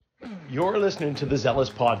You're listening to the Zealous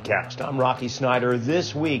Podcast. I'm Rocky Snyder.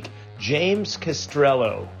 This week, James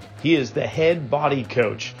Castrello. He is the head body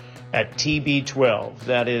coach at TB12.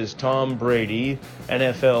 That is Tom Brady,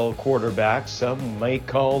 NFL quarterback. Some might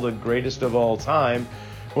call the greatest of all time.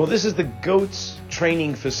 Well, this is the GOATS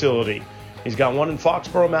training facility. He's got one in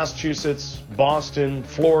Foxborough, Massachusetts, Boston,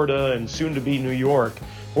 Florida, and soon to be New York.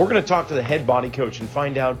 We're going to talk to the head body coach and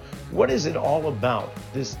find out what is it all about,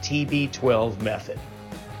 this TB12 method.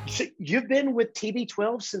 So you've been with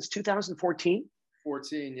TB12 since 2014?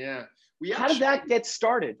 14, yeah. How did that get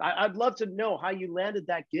started? I'd love to know how you landed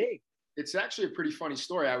that gig. It's actually a pretty funny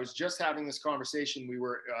story. I was just having this conversation.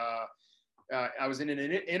 I was in an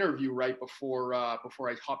interview right before I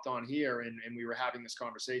hopped on here, and we were having this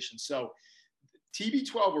conversation. So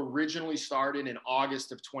TB12 originally started in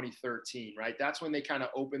August of 2013, right? That's when they kind of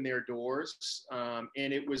opened their doors.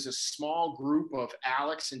 And it was a small group of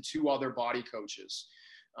Alex and two other body coaches.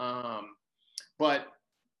 But,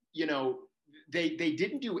 you know, they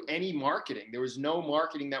didn't do any marketing. There was no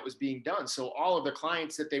marketing that was being done. So all of the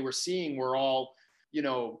clients that they were seeing were all, you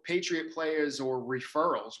know, Patriot players or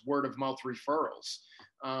referrals, word of mouth referrals.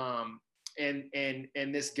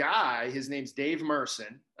 And this guy, his name's Dave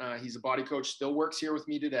Merson. He's a body coach, still works here with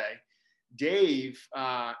me today. Dave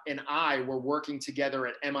and I were working together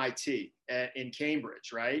at MIT in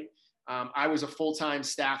Cambridge, right? I was a full-time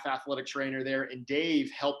staff athletic trainer there, and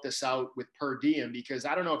Dave helped us out with per diem because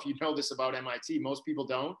I don't know if you know this about MIT. Most people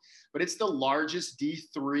don't, but it's the largest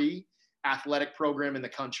D3 athletic program in the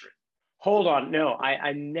country. Hold on. No,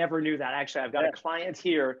 I never knew that. Actually, I've got a client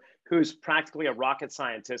here who's practically a rocket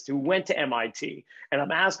scientist who went to MIT, and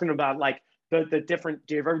I'm asking about like the different,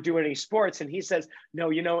 do you ever do any sports? And he says, no,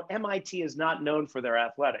 you know, MIT is not known for their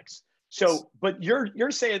athletics. So, but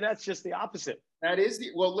you're saying that's just the opposite. That is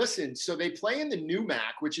well, listen, so they play in the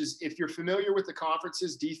NUMAC, which is, if you're familiar with the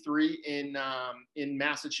conferences, D3 in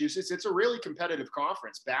Massachusetts, it's a really competitive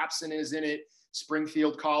conference. Babson is in it.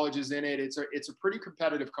 Springfield College is in it. It's a pretty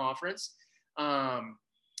competitive conference.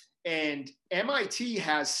 And MIT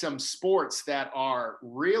has some sports that are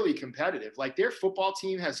really competitive. Like their football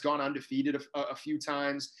team has gone undefeated a few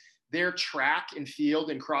times. Their track and field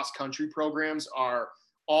and cross country programs are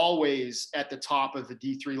always at the top of the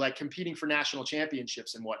D3, like competing for national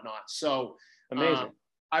championships and whatnot. So amazing.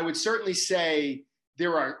 I would certainly say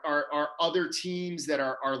there are other teams that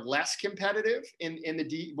are less competitive in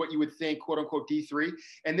the what you would think, quote unquote, D3.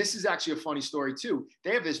 And this is actually a funny story too.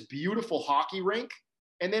 They have this beautiful hockey rink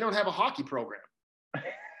and they don't have a hockey program.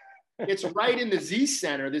 It's right in the Z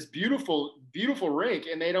Center, this beautiful, beautiful rink.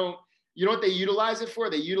 And they don't, you know what they utilize it for?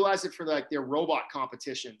 They utilize it for like their robot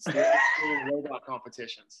competitions, their robot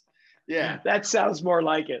competitions. Yeah. That sounds more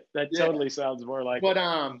like it. That totally sounds more like it.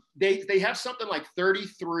 But they have something like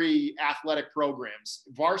 33 athletic programs,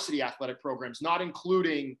 varsity athletic programs, not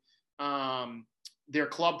including their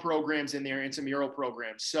club programs and their intramural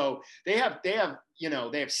programs. So they have, you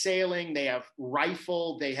know, they have sailing, they have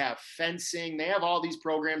rifle, they have fencing, they have all these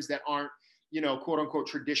programs that aren't, you know, quote unquote,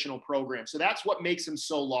 traditional programs. So that's what makes them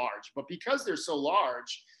so large. But because they're so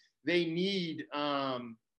large, they need,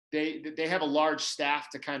 they have a large staff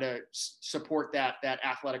to kind of support that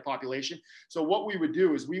athletic population. So what we would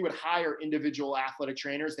do is we would hire individual athletic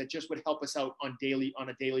trainers that just would help us out on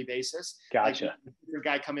a daily basis. Gotcha. Like a different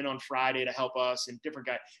guy come in on Friday to help us, and different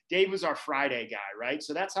guy. Dave was our Friday guy, right?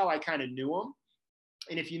 So that's how I kind of knew him.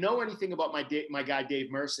 And if you know anything about my guy,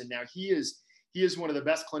 Dave Merson, now he is one of the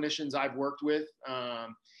best clinicians I've worked with.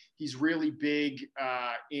 He's really big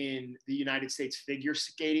in the United States figure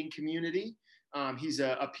skating community. He's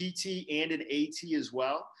a PT and an AT as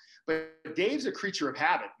well. But Dave's a creature of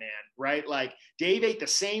habit, man, right? Like Dave ate the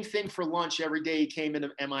same thing for lunch every day he came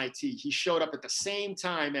into MIT. He showed up at the same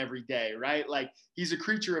time every day, right? Like he's a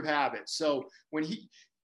creature of habit. So when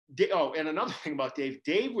and another thing about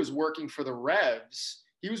Dave was working for the Revs.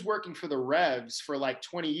 He was working for the Revs for like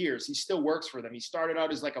 20 years. He still works for them. He started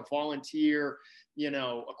out as like a volunteer, you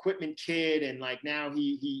know, equipment kid. And like now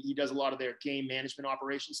he does a lot of their game management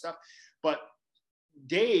operation stuff. But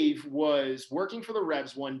Dave was working for the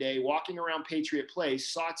Revs one day, walking around Patriot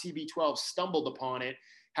Place, saw TB12, stumbled upon it,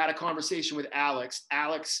 had a conversation with Alex.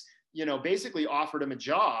 Alex, you know, basically offered him a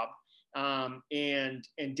job. And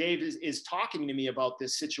Dave is talking to me about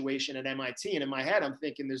this situation at MIT. And in my head, I'm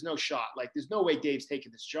thinking there's no shot. Like, there's no way Dave's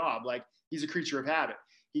taking this job. Like, he's a creature of habit.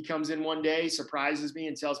 He comes in one day, surprises me,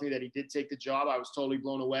 and tells me that he did take the job. I was totally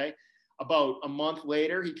blown away. About a month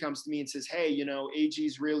later, he comes to me and says, hey, you know,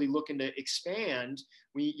 AG's really looking to expand.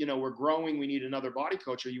 We're growing. We need another body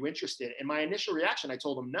coach. Are you interested? And my initial reaction, I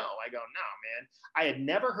told him no. I go, no, man. I had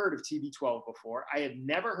never heard of TB12 before. I had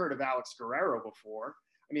never heard of Alex Guerrero before.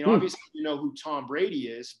 I mean, obviously, you know who Tom Brady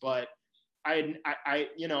is, but I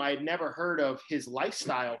had never heard of his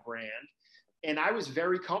lifestyle brand. And I was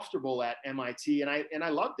very comfortable at MIT, and I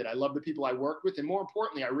loved it. I loved the people I worked with, and more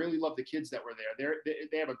importantly, I really loved the kids that were there.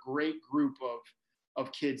 They have a great group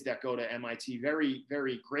of kids that go to MIT. Very,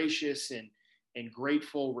 very gracious and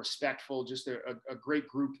grateful, respectful, just a great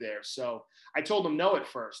group there. So I told him no at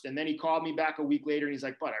first, and then he called me back a week later, and he's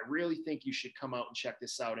like, "But I really think you should come out and check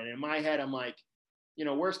this out." And in my head, I'm like, you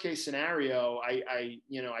know, worst case scenario, I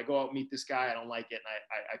go out and meet this guy, I don't like it,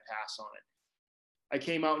 and I pass on it. I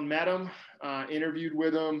came out and met him, interviewed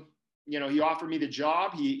with him. You know, he offered me the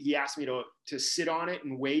job. He asked me to sit on it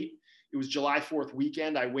and wait. It was July 4th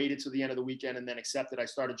weekend. I waited till the end of the weekend and then accepted. I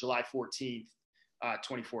started July 14th,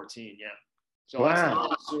 2014. Yeah. So wow. That's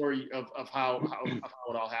the story of how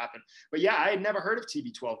it all happened. But yeah, I had never heard of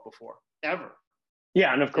TB12 before, ever.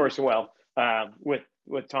 Yeah, and of course, well,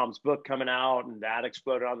 with Tom's book coming out and that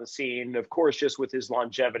exploded on the scene, of course, just with his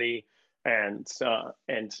longevity. And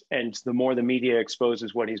the more the media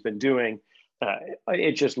exposes what he's been doing,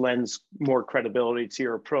 it just lends more credibility to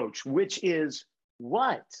your approach, which is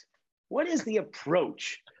what is the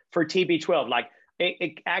approach for TB12? Like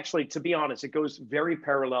it actually, to be honest, it goes very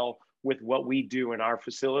parallel with what we do in our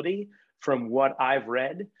facility from what I've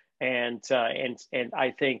read. And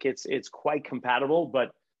I think it's quite compatible,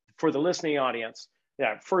 but for the listening audience,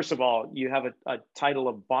 yeah, first of all, you have a title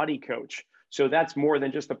of body coach. So that's more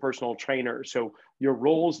than just a personal trainer. So your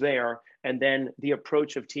roles there, and then the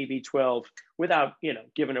approach of TB12 without,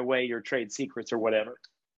 giving away your trade secrets or whatever.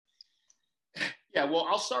 Yeah, well,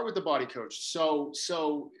 I'll start with the body coach. So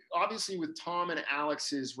obviously with Tom and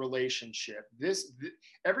Alex's relationship,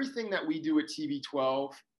 everything that we do at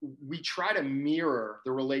TB12, we try to mirror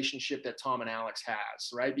the relationship that Tom and Alex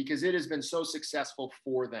has, right? Because it has been so successful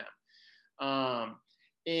for them.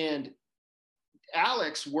 And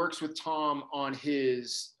Alex works with Tom on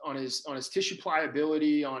his tissue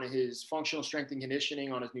pliability, on his functional strength and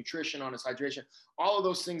conditioning, on his nutrition, on his hydration, all of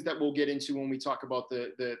those things that we'll get into when we talk about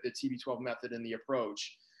the TB12 method and the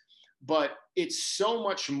approach. But it's so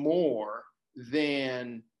much more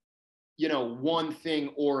than, one thing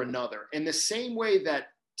or another. In the same way that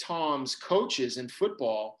Tom's coaches in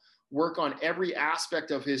football work on every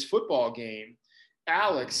aspect of his football game,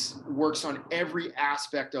 Alex works on every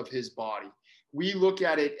aspect of his body. We look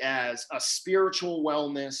at it as a spiritual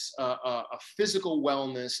wellness, a physical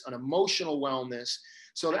wellness, an emotional wellness.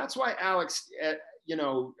 So that's why Alex,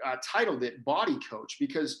 titled it Body Coach,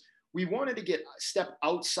 because we wanted to step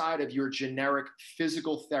outside of your generic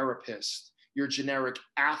physical therapist, your generic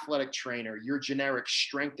athletic trainer, your generic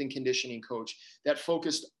strength and conditioning coach that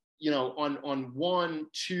focused, on one,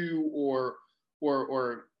 two, or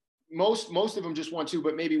most of them just 1, 2,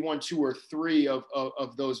 but maybe 1, 2, or 3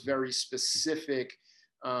 of those very specific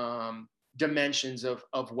dimensions of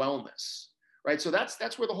wellness, right? So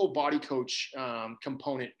that's where the whole body coach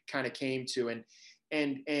component kind of came to, and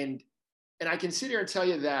I can sit here and tell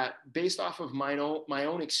you that based off of my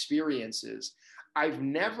own experiences, I've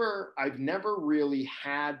never really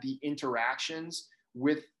had the interactions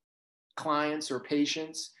with clients or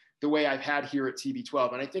patients the way I've had here at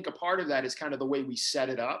TB12. And I think a part of that is kind of the way we set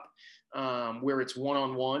it up, where it's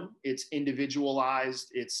one-on-one, it's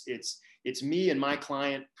individualized, it's me and my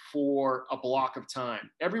client for a block of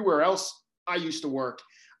time. Everywhere else I used to work,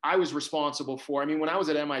 I was responsible for, when I was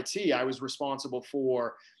at MIT, I was responsible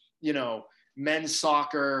for, men's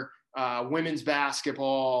soccer, women's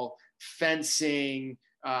basketball, fencing,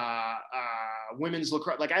 women's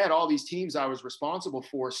lacrosse. Like I had all these teams I was responsible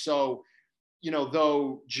for. So,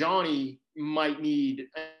 though Johnny might need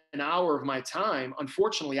an hour of my time,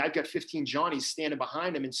 unfortunately, I've got 15 Johnnies standing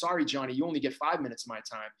behind him. And sorry, Johnny, you only get 5 minutes of my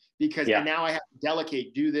time because now I have to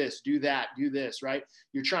delegate, do this, do that, do this, right?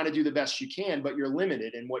 You're trying to do the best you can, but you're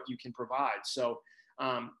limited in what you can provide. So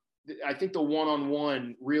I think the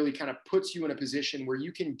one-on-one really kind of puts you in a position where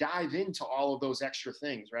you can dive into all of those extra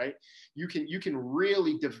things, right? You can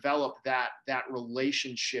really develop that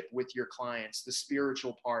relationship with your clients, the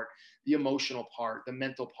spiritual part, the emotional part, the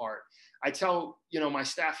mental part. I tell, my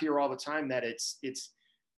staff here all the time that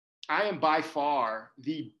I am by far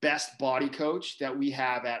the best body coach that we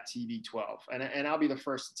have at TB12. And I'll be the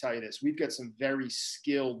first to tell you this. We've got some very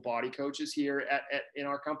skilled body coaches here in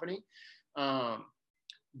our company.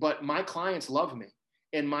 But my clients love me,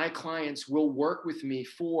 and my clients will work with me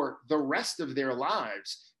for the rest of their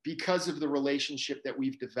lives because of the relationship that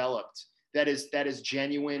we've developed that is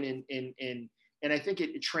genuine and I think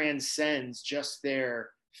it transcends just their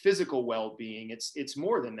physical well-being. It's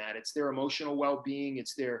more than that. It's their emotional well-being.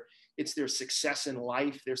 It's their success in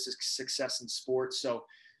life, their success in sports. So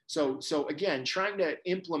So again, trying to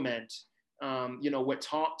implement, what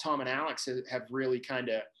Tom and Alex have really kind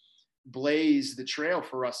of blazed the trail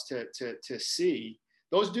for us to see.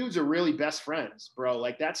 Those dudes are really best friends, bro.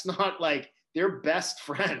 Like that's not like they're best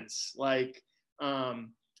friends. Like, and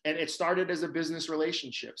it started as a business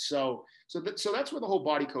relationship. So that's where the whole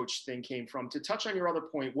body coach thing came from. To touch on your other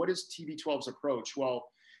point, what is TB12's approach? Well,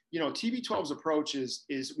 TB12's approach is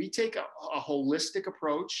we take a holistic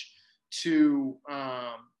approach to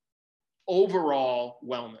overall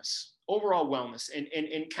wellness, and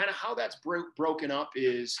kind of how that's broken up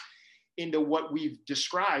is into what we've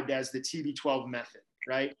described as the TB12 method,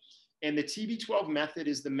 right? And the TB12 method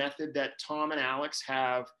is the method that Tom and Alex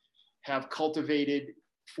have cultivated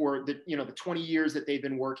for the 20 years that they've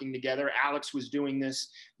been working together. Alex was doing this,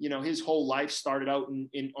 his whole life started out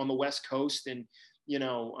on the West Coast, and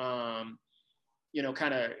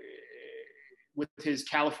kind of with his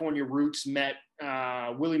California roots, met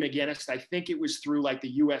Willie McGinnis. I think it was through like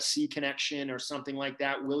the USC connection or something like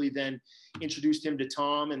that. Willie then introduced him to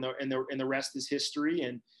Tom, and the rest is history.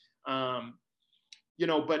 And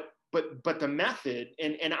but the method,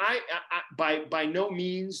 and I by no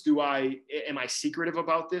means am I secretive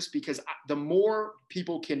about this, because the more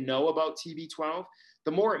people can know about TB12,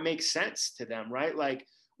 the more it makes sense to them, right? Like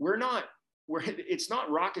it's not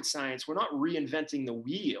rocket science. We're not reinventing the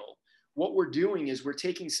wheel. What we're doing is we're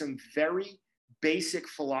taking some very basic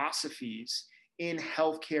philosophies in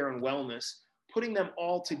healthcare and wellness, putting them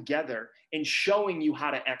all together and showing you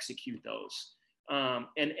how to execute those.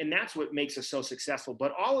 And that's what makes us so successful.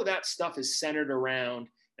 But all of that stuff is centered around,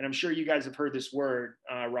 and I'm sure you guys have heard this word,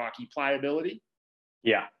 Rocky, pliability.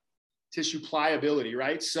 Yeah. Tissue pliability,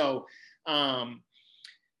 right? So,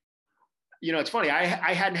 it's funny.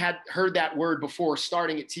 I hadn't heard that word before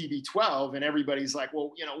starting at TB12, and everybody's like,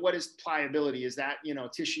 well, what is pliability? Is that,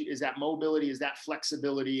 tissue? Is that mobility? Is that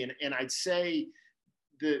flexibility? And I'd say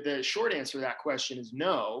the short answer to that question is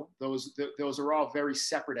no. Those are all very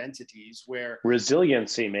separate entities. Where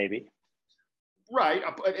resiliency, maybe. Right,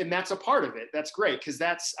 and that's a part of it. That's great, because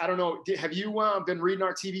that's, I don't know. Have you been reading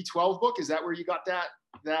our TB12 book? Is that where you got that?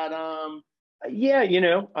 Yeah,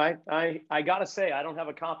 I gotta say, I don't have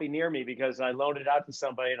a copy near me because I loaned it out to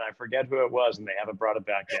somebody and I forget who it was and they haven't brought it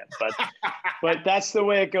back yet. But that's the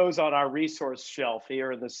way it goes on our resource shelf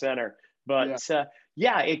here in the center. But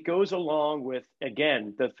yeah, it goes along with,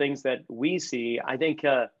 again, the things that we see. I think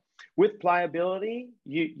with pliability,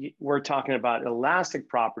 we're talking about elastic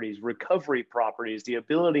properties, recovery properties, the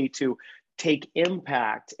ability to take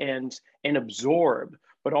impact and absorb,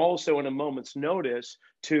 but also in a moment's notice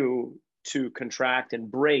to contract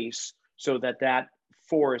and brace so that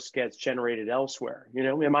force gets generated elsewhere.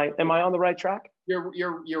 Am I on the right track?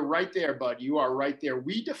 You're right there, bud. You are right there.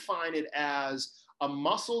 We define it as a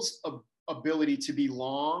muscle's ability to be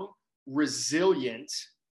long, resilient,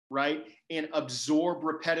 right, and absorb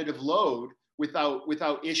repetitive load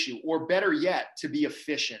without issue, or better yet, to be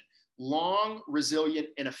efficient. Long, resilient,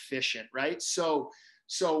 and efficient, right? So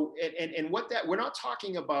and what that, we're not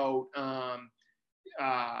talking about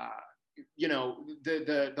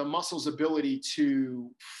the muscle's ability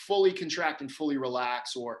to fully contract and fully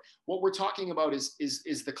relax, or what we're talking about is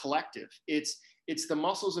the collective. It's the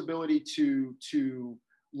muscle's ability to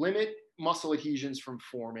limit muscle adhesions from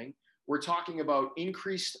forming. We're talking about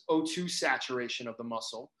increased O2 saturation of the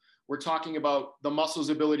muscle. We're talking about the muscle's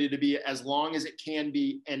ability to be as long as it can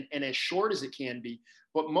be and as short as it can be.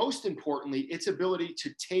 But most importantly, its ability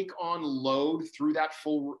to take on load through that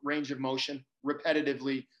full range of motion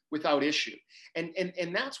repetitively without issue. And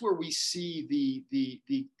that's where we see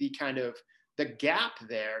the kind of the gap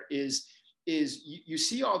there is you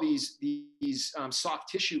see all these soft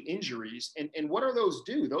tissue injuries, and what are those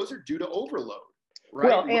due? Those are due to overload. Right?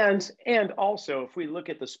 Well, and also, if we look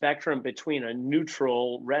at the spectrum between a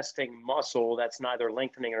neutral resting muscle that's neither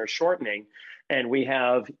lengthening or shortening, and we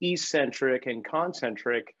have eccentric and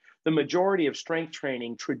concentric, the majority of strength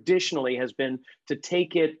training traditionally has been to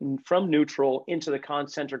take it from neutral into the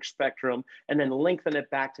concentric spectrum and then lengthen it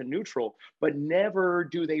back to neutral, but never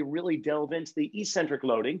do they really delve into the eccentric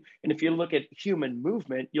loading. And if you look at human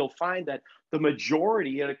movement, you'll find that the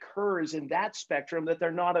majority, it occurs in that spectrum that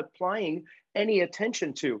they're not applying any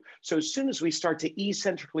attention to. So as soon as we start to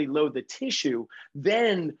eccentrically load the tissue,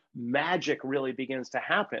 then magic really begins to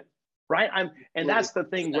happen. Right. And that's the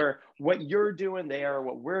thing, where what you're doing there,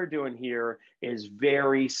 what we're doing here is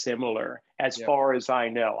very similar as far as I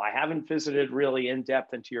know. I haven't visited really in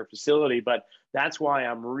depth into your facility, but that's why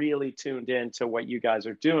I'm really tuned in to what you guys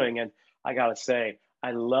are doing. And I got to say,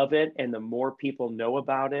 I love it. And the more people know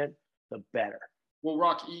about it, the better. Well,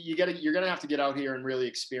 Rock, you're gonna have to get out here and really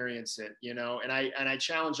experience it, you know. And I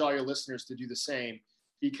challenge all your listeners to do the same,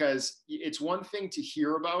 because it's one thing to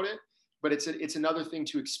hear about it, but it's another thing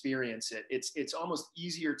to experience it. It's almost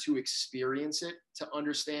easier to experience it, to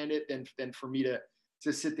understand it, than for me to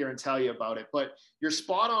sit there and tell you about it. But you're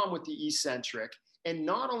spot on with the eccentric. And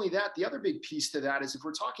not only that, the other big piece to that is, if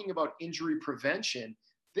we're talking about injury prevention,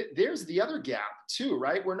 there's the other gap too,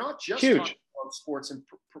 right? We're not just talking about sports and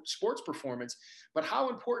sports performance, but how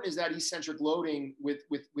important is that eccentric loading with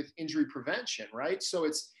injury prevention, right? So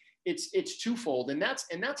it's twofold, and that's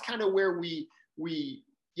kind of where we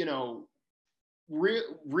you know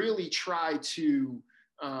really try to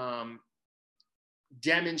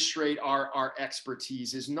demonstrate our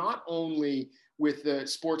expertise, is not only with the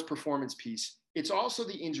sports performance piece. It's also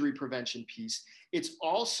the injury prevention piece. It's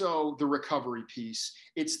also the recovery piece.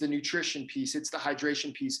 It's the nutrition piece. It's the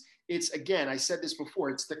hydration piece. It's, again, I said this before,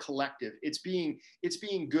 it's the collective. It's being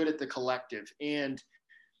good at the collective. And,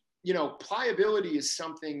 you know, pliability is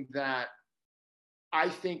something that I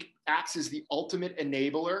think acts as the ultimate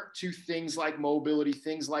enabler to things like mobility,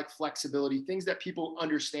 things like flexibility, things that people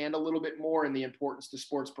understand a little bit more, and the importance to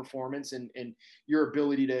sports performance and your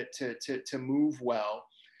ability to move well.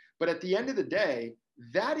 But at the end of the day,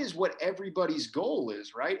 that is what everybody's goal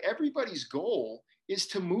is, right? Everybody's goal is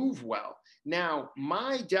to move well. Now,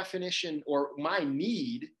 my definition or my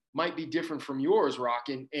need might be different from yours, Rock,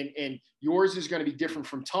 and yours is going to be different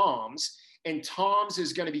from Tom's, and Tom's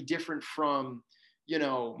is going to be different from, you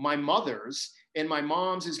know, my mother's, and my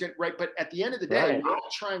mom's is going to, right? But at the end of the day, right, we're all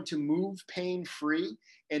trying to move pain-free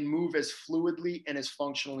and move as fluidly and as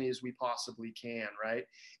functionally as we possibly can, right?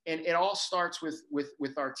 And it all starts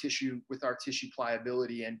with our tissue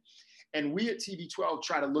pliability, and we at TB12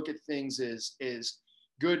 try to look at things as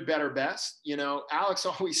good, better, best. You know, Alex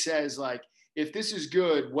always says, like, if this is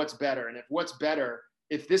good, what's better? And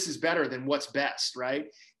if this is better, then what's best, right?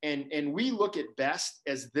 And we look at best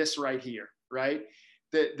as this right here, right?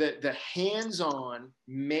 The hands-on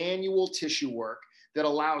manual tissue work that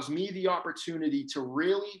allows me the opportunity to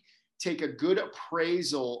really take a good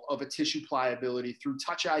appraisal of a tissue pliability through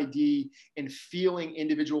Touch ID and feeling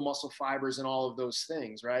individual muscle fibers and all of those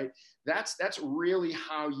things, right? That's really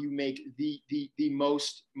how you make the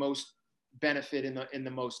most benefit in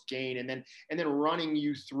the most gain, and then running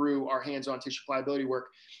you through our hands-on tissue pliability work.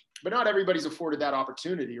 But not everybody's afforded that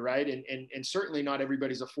opportunity, right? And certainly not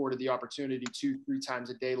everybody's afforded the opportunity 2-3 times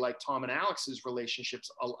a day, like Tom and Alex's relationships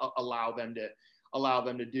allow them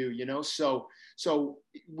to do, you know? So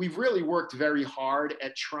we've really worked very hard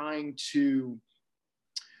at trying to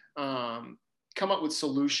come up with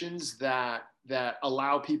solutions that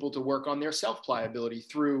allow people to work on their self-pliability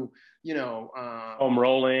through, you know, foam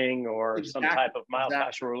rolling or some type of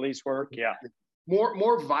myofascial release work. Yeah.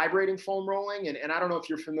 More vibrating foam rolling, and I don't know if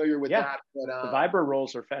you're familiar with that, but the Vibra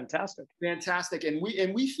rolls are fantastic. Fantastic, and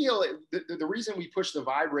we feel the reason we push the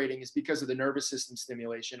vibrating is because of the nervous system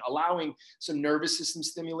stimulation, allowing some nervous system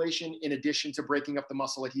stimulation in addition to breaking up the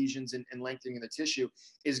muscle adhesions and lengthening the tissue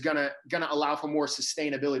is gonna allow for more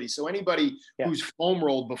sustainability. So anybody who's foam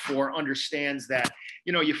rolled before understands that,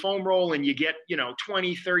 you know, you foam roll and you get, you know,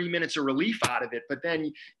 20-30 minutes of relief out of it, but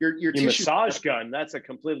then your tissue massage gun, that's a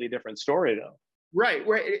completely different story though. Right.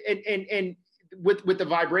 And with the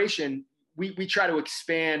vibration, we try to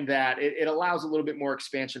expand that. It allows a little bit more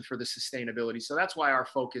expansion for the sustainability. So that's why our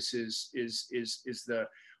focus is the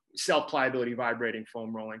self-pliability vibrating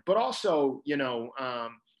foam rolling. But also, you know,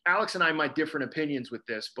 Alex and I might different opinions with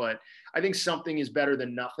this, but I think something is better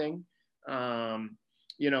than nothing.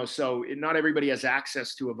 You know, so not everybody has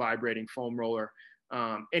access to a vibrating foam roller.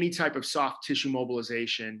 Any type of soft tissue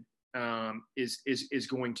mobilization is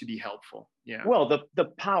going to be helpful. Yeah. Well, the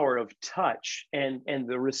power of touch and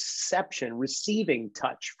the receiving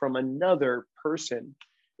touch from another person.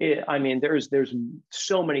 I mean, there's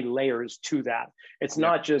so many layers to that. It's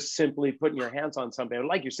not just simply putting your hands on somebody.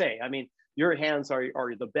 Like you say, I mean, your hands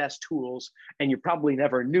are the best tools, and you probably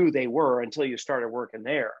never knew they were until you started working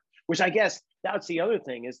there. Which I guess that's the other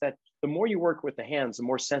thing, is that the more you work with the hands, the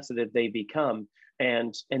more sensitive they become.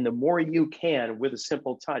 And the more you can, with a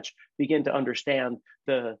simple touch, begin to understand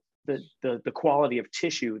the quality of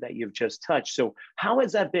tissue that you've just touched. So how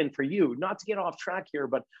has that been for you? Not to get off track here,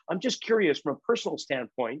 but I'm just curious from a personal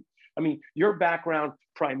standpoint. I mean, your background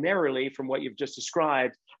primarily from what you've just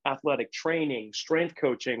described, athletic training, strength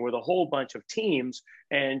coaching with a whole bunch of teams,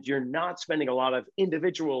 and you're not spending a lot of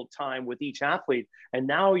individual time with each athlete. And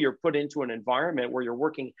now you're put into an environment where you're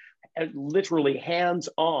working literally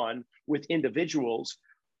hands-on with individuals.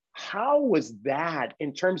 How was that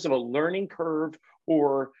in terms of a learning curve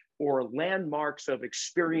or or landmarks of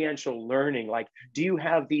experiential learning? Like, do you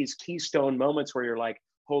have these keystone moments where you're like,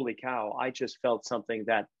 holy cow, I just felt something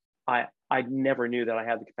that I never knew that I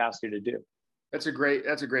had the capacity to do? That's a great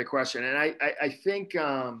question. And I think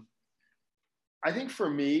for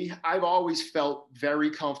me, I've always felt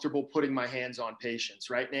very comfortable putting my hands on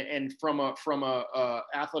patients, right? And from a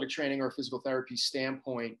athletic training or physical therapy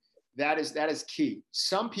standpoint, that is key.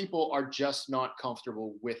 Some people are just not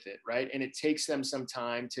comfortable with it, right? And it takes them some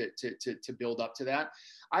time to build up to that.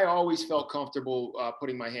 I always felt comfortable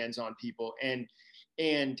putting my hands on people, and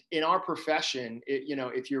in our profession,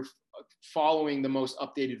 if you're following the most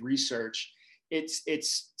updated research,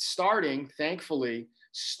 it's thankfully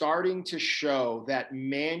starting to show that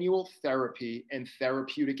manual therapy and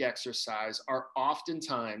therapeutic exercise are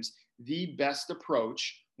oftentimes the best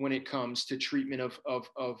approach when it comes to treatment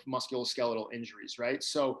of musculoskeletal injuries, right?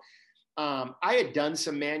 So I had done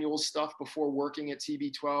some manual stuff before working at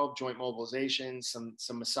TB12, joint mobilization, some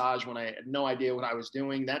massage when I had no idea what I was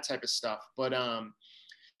doing, that type of stuff. But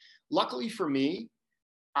luckily for me,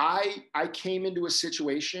 I came into a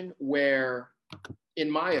situation where, in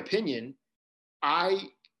my opinion, I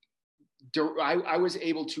was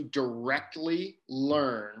able to directly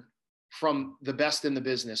learn from the best in the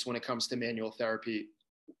business when it comes to manual therapy,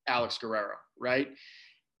 Alex Guerrero, right?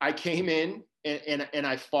 I came in and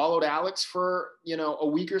I followed Alex for, a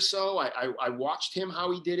week or so. I watched him, how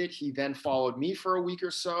he did it. He then followed me for a week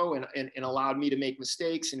or so and allowed me to make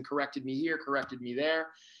mistakes and corrected me here, corrected me there.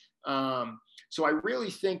 So I really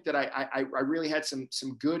think that I really had some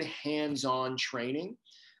good hands-on training.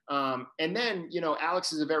 And then,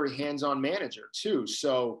 Alex is a very hands-on manager too.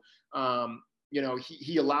 So,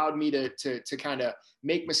 he allowed me to kind of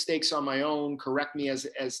make mistakes on my own, correct me as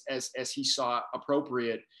he saw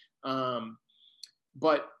appropriate.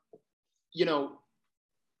 But,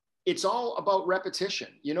 it's all about repetition.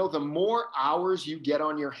 The more hours you get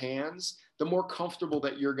on your hands, the more comfortable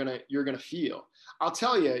that you're gonna feel. I'll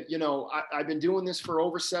tell you, I've been doing this for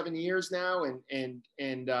over 7 years now, and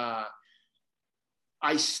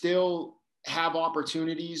I still have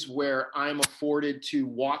opportunities where I'm afforded to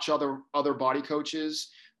watch other body coaches,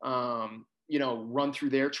 run through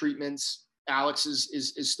their treatments. Alex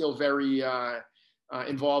is still very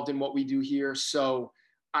involved in what we do here. So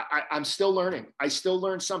I'm still learning. I still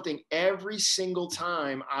learn something every single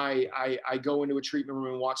time I go into a treatment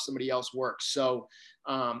room and watch somebody else work. So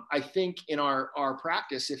I think in our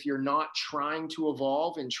practice, if you're not trying to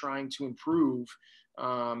evolve and trying to improve,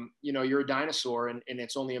 you're a dinosaur, and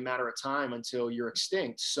it's only a matter of time until you're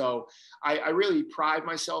extinct. So I really pride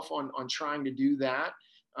myself on trying to do that.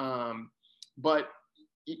 But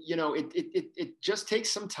it just takes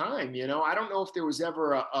some time. I don't know if there was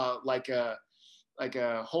ever a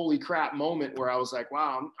holy crap moment where I was like,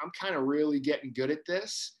 wow, I'm kind of really getting good at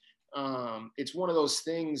this. It's one of those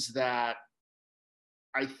things that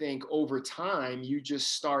I think over time you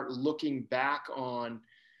just start looking back on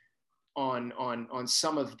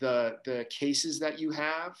some of the cases that you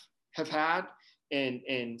have had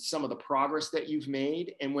and some of the progress that you've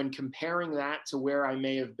made. And when comparing that to where I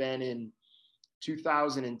may have been in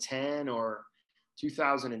 2010 or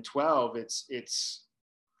 2012,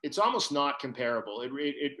 it's almost not comparable. It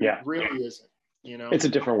really isn't, It's a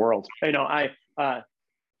different world. I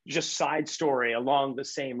just side story along the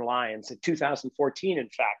same lines. In 2014, in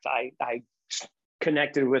fact, I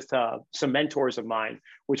connected with some mentors of mine,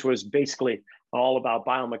 which was basically all about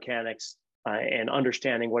biomechanics and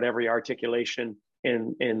understanding what every articulation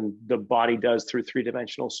in the body does through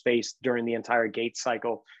three-dimensional space during the entire gait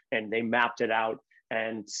cycle. And they mapped it out.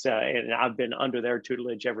 And I've been under their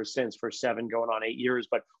tutelage ever since for 7 going on 8 years.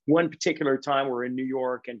 But one particular time we're in New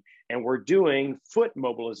York and we're doing foot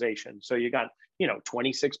mobilization. So you got,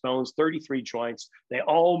 26 bones, 33 joints. They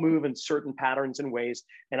all move in certain patterns and ways.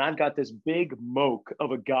 And I've got this big moke of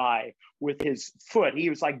a guy with his foot. He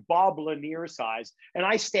was like Bob Lanier size. And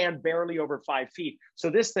I stand barely over 5 feet. So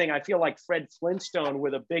this thing, I feel like Fred Flintstone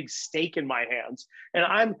with a big stake in my hands.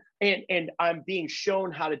 And I'm being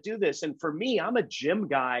shown how to do this. And for me, I'm a gym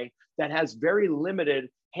guy that has very limited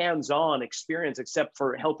hands-on experience, except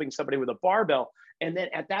for helping somebody with a barbell. And then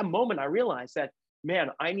at that moment, I realized that,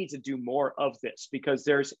 man, I need to do more of this, because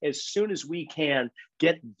as soon as we can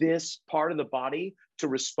get this part of the body to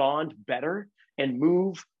respond better and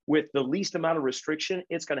move with the least amount of restriction,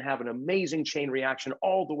 it's going to have an amazing chain reaction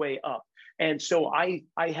all the way up. And so I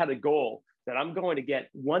had a goal that I'm going to get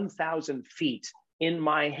 1,000 feet in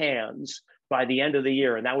my hands by the end of the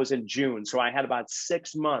year. And that was in June. So I had about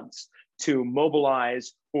 6 months to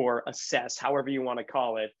mobilize or assess, however you want to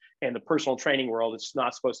call it. In the personal training world, it's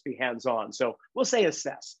not supposed to be hands-on. So we'll say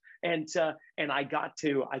assess. And I got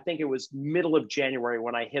to, I think it was middle of January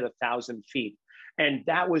when I hit 1,000 feet. And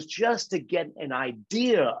that was just to get an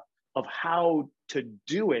idea of how to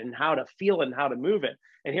do it and how to feel it and how to move it.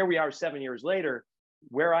 And here we are 7 years later,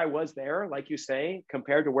 where I was there, like you say,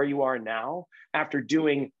 compared to where you are now, after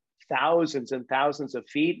doing thousands and thousands of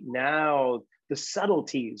feet. Now the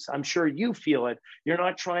subtleties, I'm sure you feel it. You're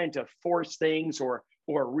not trying to force things or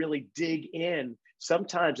really dig in.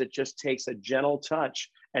 Sometimes it just takes a gentle touch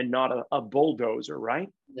and not a bulldozer, right?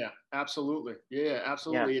 Yeah, absolutely. Yeah,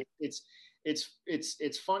 absolutely. Yeah.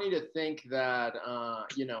 It's funny to think that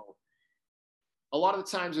a lot of the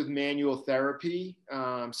times with manual therapy,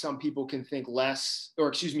 some people can think less, or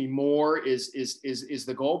excuse me, more is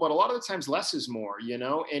the goal, but a lot of the times less is more,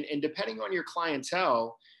 and depending on your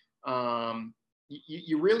clientele,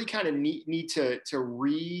 you really kind of need to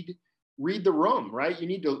read the room, right? You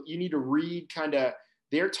need to read kind of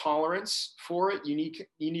their tolerance for it. You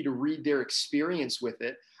need to read their experience with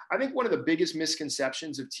it. I think one of the biggest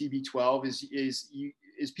misconceptions of TB12 is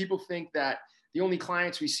people think that the only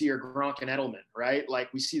clients we see are Gronk and Edelman, right?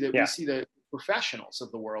 Like we see the professionals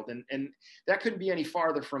of the world, and that couldn't be any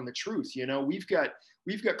farther from the truth. We've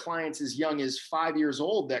got clients as young as 5 years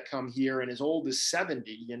old that come here and as old as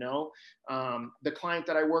 70. The client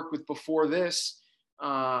that I worked with before this,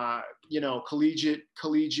 collegiate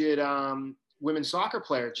women's soccer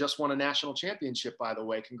player, just won a national championship, by the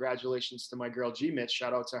way. Congratulations to my girl G Mitch.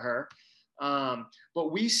 Shout out to her.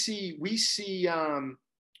 But we see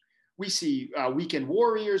weekend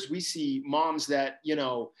warriors. We see moms that,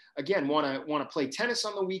 again, want to play tennis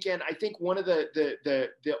on the weekend. I think one of the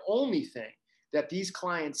only thing that these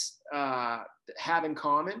clients have in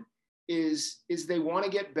common is they want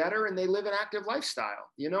to get better and they live an active lifestyle.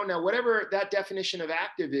 Now whatever that definition of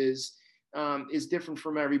active is different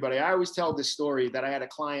from everybody. I always tell this story that I had a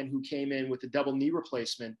client who came in with a double knee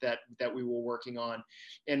replacement that we were working on.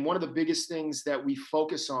 And one of the biggest things that we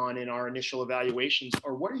focus on in our initial evaluations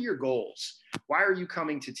are, what are your goals? Why are you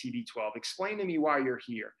coming to TB12? Explain to me why you're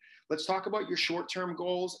here. Let's talk about your short-term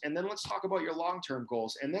goals, and then let's talk about your long-term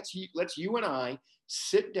goals. And let's you and I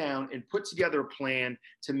sit down and put together a plan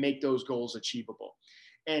to make those goals achievable.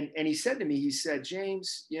 And he said to me, he said,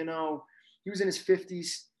 James, he was in his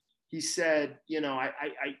 50s. He said, I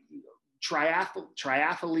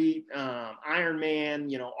triathlete,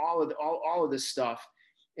 Ironman, all of this stuff.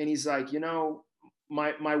 And he's like,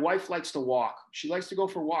 my wife likes to walk. She likes to go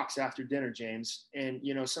for walks after dinner, James. And,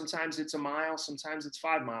 sometimes it's a mile, sometimes it's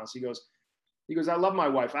 5 miles. He goes, I love my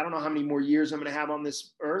wife. I don't know how many more years I'm going to have on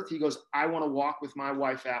this earth. He goes, I want to walk with my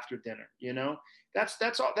wife after dinner.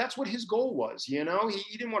 That's all. That's what his goal was. He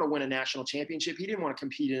didn't want to win a national championship. He didn't want to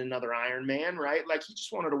compete in another Ironman, right? Like, he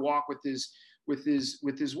just wanted to walk with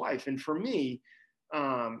his wife. And for me,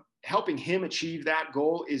 helping him achieve that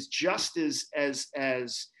goal is just as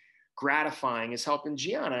gratifying as helping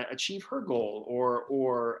Gianna achieve her goal,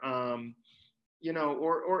 or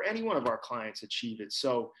any one of our clients achieve it.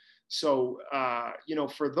 So,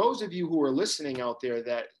 for those of you who are listening out there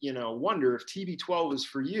that, wonder if TB12 is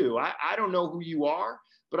for you, I don't know who you are,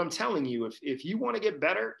 but I'm telling you, if you want to get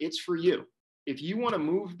better, it's for you. If you want to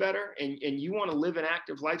move better and you want to live an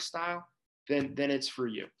active lifestyle, then it's for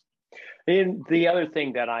you. And the other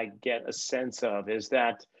thing that I get a sense of is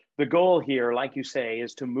that the goal here, like you say,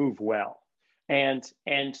 is to move well. And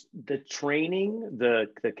the training, the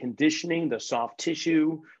conditioning, the soft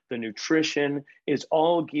tissue, the nutrition is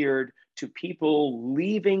all geared to people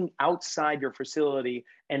leaving outside your facility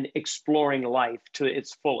and exploring life to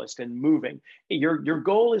its fullest and moving. Your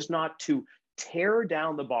goal is not to tear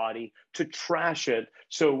down the body, to trash it.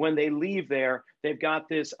 So when they leave there, they've got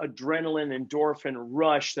this adrenaline, endorphin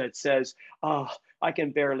rush that says, oh, I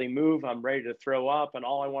can barely move. I'm ready to throw up. And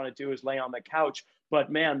all I want to do is lay on the couch.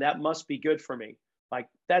 But man, that must be good for me. Like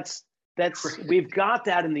that's we've got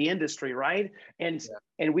that in the industry, right? And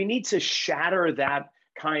we need to shatter that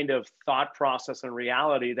kind of thought process and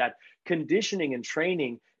reality that conditioning and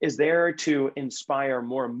training is there to inspire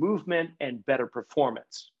more movement and better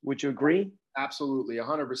performance. Would you agree? Absolutely,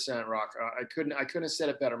 100%, Rock. I couldn't have said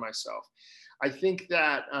it better myself. I think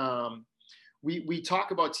that we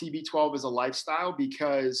talk about TB12 as a lifestyle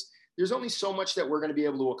because there's only so much that we're going to be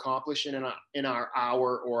able to accomplish in our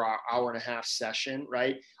hour or our hour and a half session,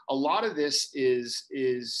 right? A lot of this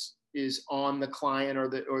is on the client or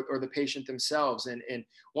the patient themselves. And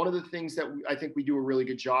one of the things that I think we do a really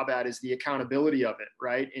good job at is the accountability of it,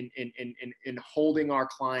 right? In holding our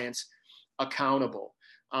clients accountable.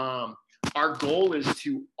 Our goal is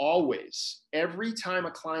to always, every time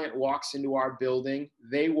a client walks into our building,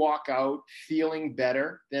 they walk out feeling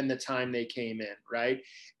better than the time they came in, right?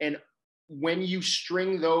 And when you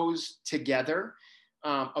string those together,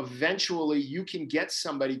 eventually you can get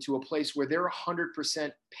somebody to a place where they're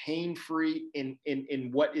 100% pain-free in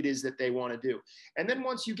what it is that they want to do. And then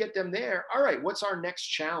once you get them there, all right, what's our next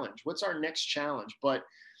challenge? What's our next challenge? But,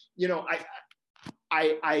 you know,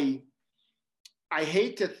 I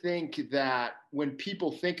hate to think that when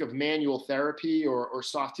people think of manual therapy or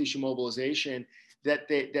soft tissue mobilization, that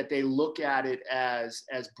they look at it as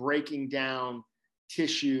breaking down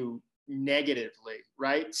tissue negatively,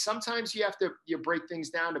 right? Sometimes you break things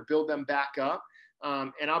down to build them back up.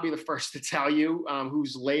 And I'll be the first to tell you,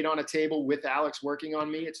 who's laid on a table with Alex working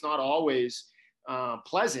on me, it's not always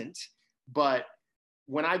pleasant, but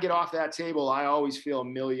when I get off that table, I always feel a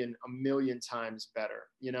million times better,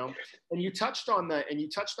 you know? And you touched on the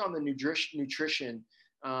nutrition,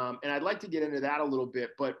 and I'd like to get into that a little bit,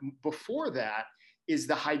 but before that is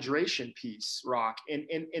the hydration piece, Rock.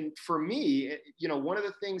 And for me, you know, one of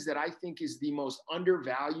the things that I think is the most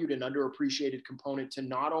undervalued and underappreciated component to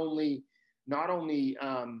not only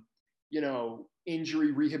you know,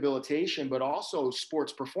 injury rehabilitation, but also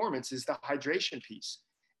sports performance is the hydration piece.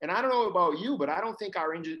 And I don't know about you, but I don't think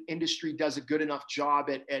our industry does a good enough job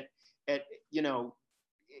at you know,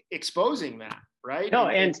 exposing that, right? No,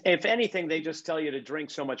 and if anything, they just tell you to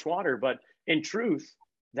drink so much water, but in truth,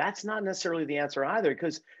 that's not necessarily the answer either,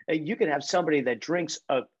 because you can have somebody that drinks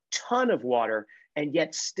a ton of water and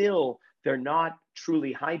yet still they're not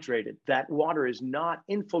truly hydrated. That water is not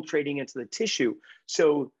infiltrating into the tissue.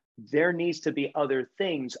 So there needs to be other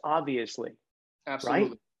things, obviously. Absolutely.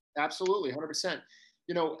 Right? Absolutely. 100%.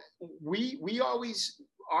 You know, we always,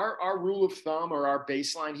 our rule of thumb or our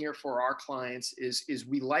baseline here for our clients is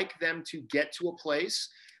we like them to get to a place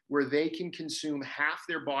where they can consume half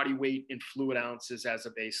their body weight in fluid ounces as a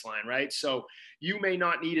baseline, right? So you may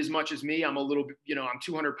not need as much as me. I'm a little bit, you know, I'm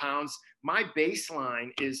 200 pounds. My baseline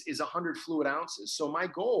is 100 fluid ounces. So my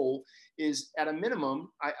goal is at a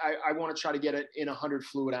minimum, I want to try to get it in 100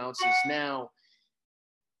 fluid ounces. Now,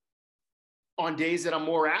 on days that I'm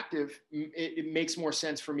more active, it makes more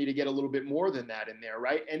sense for me to get a little bit more than that in there,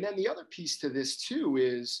 right? And then the other piece to this too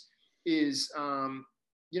is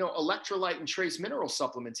you know, electrolyte and trace mineral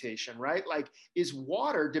supplementation, right? Like, is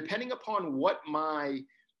water, depending upon what my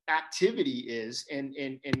activity is and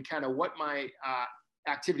kind of what my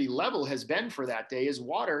activity level has been for that day, is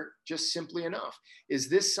water just simply enough? Is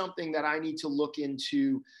this something that I need to look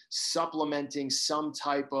into supplementing some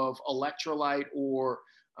type of electrolyte or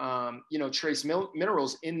you know, trace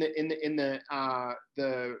minerals in the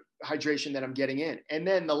hydration that I'm getting in? And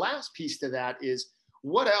then the last piece to that is,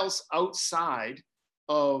 what else outside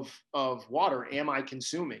of water am I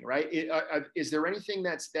consuming, right? Is there anything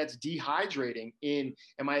that's dehydrating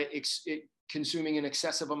am I consuming an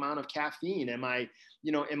excessive amount of caffeine? Am I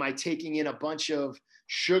taking in a bunch of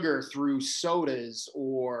sugar through sodas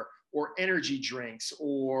or energy drinks,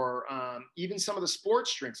 or even some of the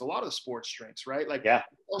sports drinks, a lot of the sports drinks, right? Like, what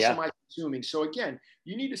else am I consuming? So again,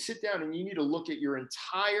 you need to sit down and you need to look at your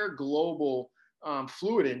entire global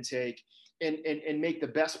fluid intake and make the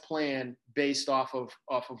best plan based off of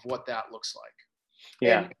what that looks like.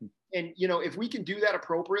 Yeah. And you know, if we can do that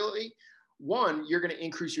appropriately, one, you're going to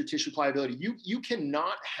increase your tissue pliability. You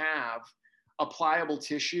cannot have a pliable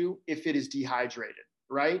tissue if it is dehydrated,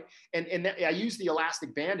 right? And I use the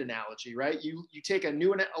elastic band analogy, right? You take a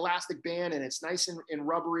new elastic band and it's nice and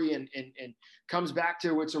rubbery and comes back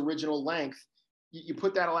to its original length. You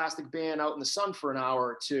put that elastic band out in the sun for an hour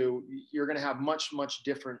or two, you're going to have much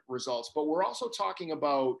different results. But we're also talking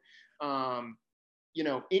about, you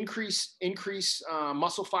know, increase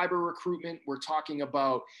muscle fiber recruitment. We're talking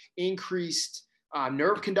about increased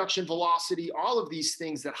nerve conduction velocity, all of these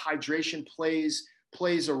things that hydration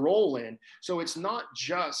plays a role in. So it's not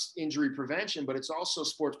just injury prevention, but it's also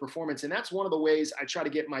sports performance. And that's one of the ways I try to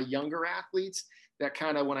get my younger athletes that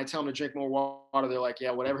kind of, when I tell them to drink more water, they're like,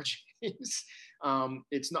 yeah, whatever, James.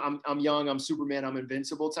 It's not, I'm young, I'm Superman, I'm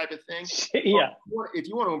invincible type of thing. Yeah. If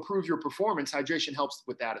you want to improve your performance, hydration helps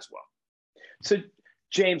with that as well. So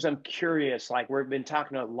James, I'm curious, like, we've been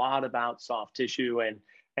talking a lot about soft tissue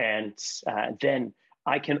and then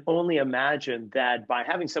I can only imagine that by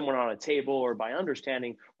having someone on a table or by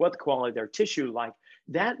understanding what the quality of their tissue like,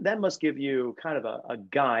 that must give you kind of a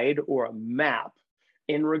guide or a map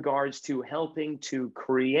in regards to helping to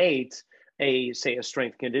create a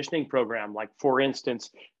strength conditioning program. Like, for instance,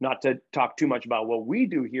 not to talk too much about what we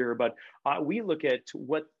do here, but we look at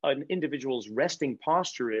what an individual's resting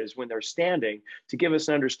posture is when they're standing to give us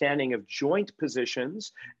an understanding of joint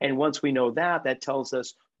positions. And once we know that, that tells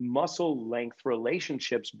us muscle length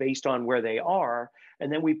relationships based on where they are.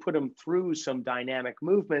 And then we put them through some dynamic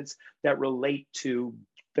movements that relate to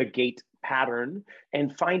the gait pattern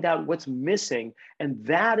and find out what's missing. And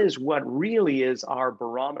that is what really is our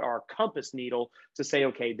barometer, our compass needle to say,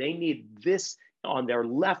 okay, they need this on their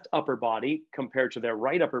left upper body compared to their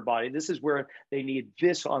right upper body. This is where they need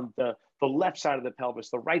this on the left side of the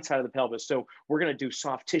pelvis, the right side of the pelvis. So we're going to do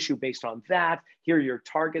soft tissue based on that. Here are your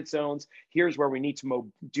target zones. Here's where we need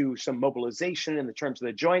to do some mobilization in the terms of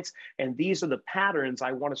the joints. And these are the patterns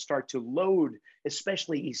I want to start to load,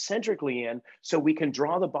 especially eccentrically in, so we can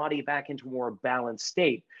draw the body back into a more balanced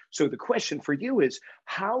state. So the question for you is,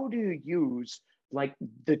 how do you use like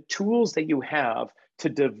the tools that you have to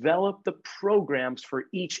develop the programs for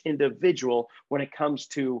each individual when it comes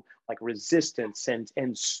to like resistance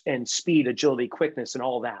and speed, agility, quickness, and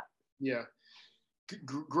all that? Yeah,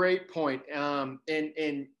 great point. And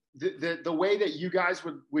the way that you guys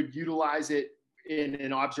would utilize it in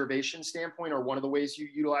an observation standpoint, or one of the ways you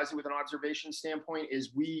utilize it with an observation standpoint,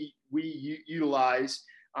 is we utilize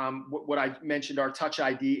what I mentioned, our touch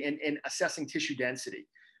ID, and assessing tissue density.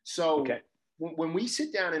 So when we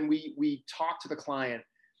sit down and we talk to the client,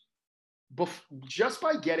 just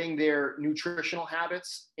by getting their nutritional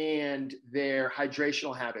habits and their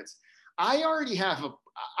hydrational habits, I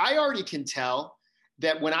already can tell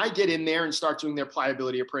that when I get in there and start doing their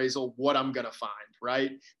pliability appraisal, what I'm going to find,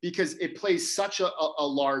 right? Because it plays such a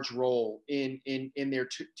large role in their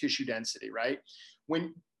tissue density, right?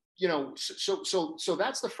 When, you know, so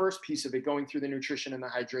that's the first piece of it, going through the nutrition and the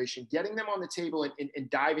hydration, getting them on the table and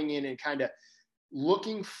diving in and kind of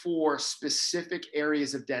looking for specific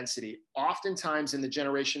areas of density. Oftentimes in the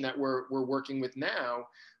generation that we're working with now,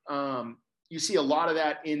 you see a lot of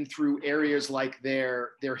that in through areas like their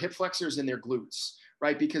hip flexors and their glutes,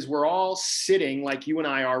 right? Because we're all sitting like you and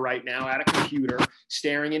I are right now at a computer,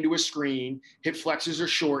 staring into a screen. Hip flexors are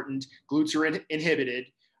shortened, glutes are inhibited,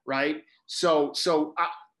 right? So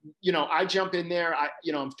I jump in there,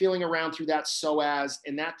 I'm feeling around through that psoas,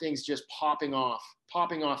 and that thing's just popping off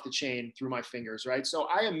the chain through my fingers, right? So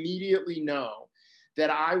I immediately know that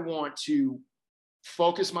I want to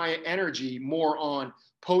focus my energy more on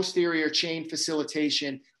posterior chain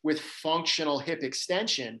facilitation with functional hip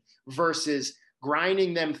extension versus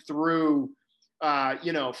grinding them through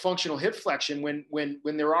functional hip flexion when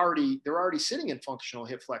they're already sitting in functional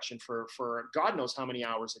hip flexion for God knows how many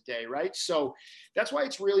hours a day, right? So that's why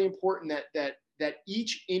it's really important that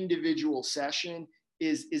each individual session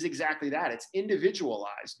is exactly that. It's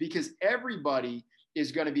individualized, because everybody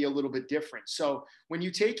is going to be a little bit different. So when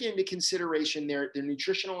you take into consideration their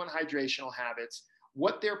nutritional and hydrational habits,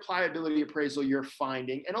 what their pliability appraisal you're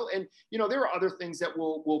finding, and there are other things that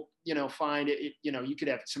we'll find. You could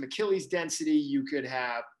have some Achilles density, you could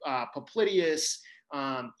have popliteus,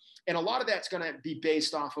 and a lot of that's going to be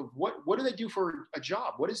based off of what do they do for a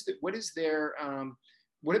job? What is their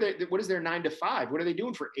 9 to 5? What are they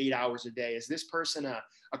doing for 8 hours a day? Is this person a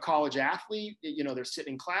college athlete? They're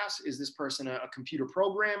sitting in class. Is this person a computer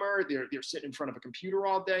programmer? They're sitting in front of a computer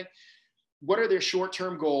all day. What are their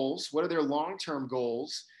short-term goals? What are their long-term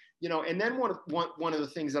goals? And then one of the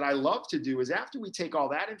things that I love to do is, after we take all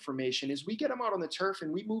that information, is we get them out on the turf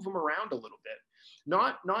and we move them around a little bit.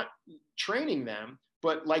 Not training them,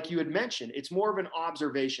 but like you had mentioned, it's more of an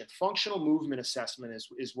observation. Functional movement assessment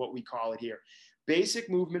is what we call it here. Basic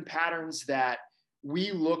movement patterns that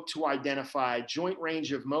we look to identify joint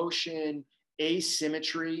range of motion,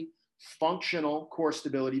 asymmetry, functional core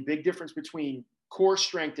stability. Big difference between core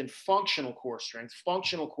strength and functional core strength.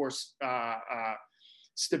 Functional core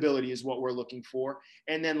stability is what we're looking for.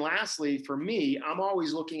 And then lastly, for me, I'm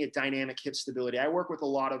always looking at dynamic hip stability. I work with a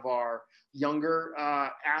lot of our younger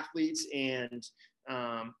athletes, and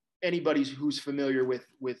anybody who's familiar with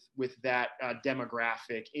that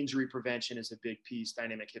demographic. Injury prevention is a big piece,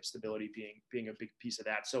 dynamic hip stability being a big piece of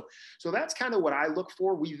that. So that's kind of what I look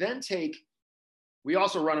for. We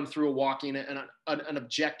also run them through a walking and an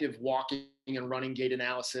objective walking and running gait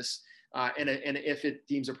analysis, and if it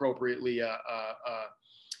deems appropriately,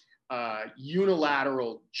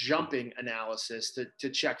 unilateral jumping analysis to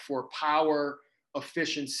check for power,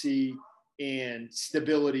 efficiency, and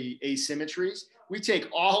stability asymmetries. We take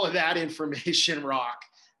all of that information, Rock,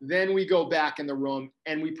 then we go back in the room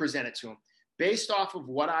and we present it to them. Based off of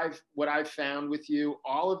what I've found with you,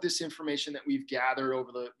 all of this information that we've gathered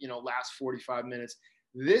over the last 45 minutes,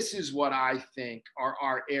 this is what I think are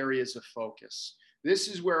our areas of focus. This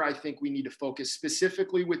is where I think we need to focus,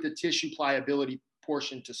 specifically with the tissue pliability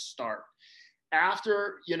portion to start.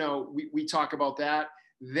 After we talk about that,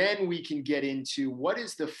 then we can get into what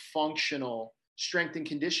is the functional strength and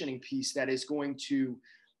conditioning piece that is going to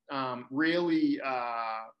really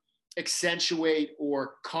accentuate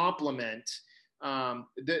or complement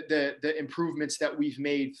the improvements that we've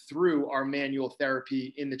made through our manual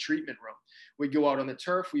therapy in the treatment room. We'd go out on the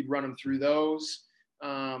turf, we'd run them through those,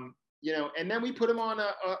 and then we put them on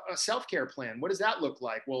a self-care plan. What does that look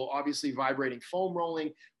like? Well, obviously vibrating foam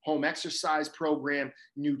rolling, home exercise program,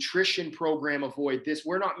 nutrition program, avoid this.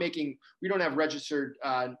 We don't have registered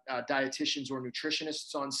dietitians or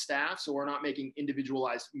nutritionists on staff, so we're not making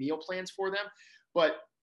individualized meal plans for them, but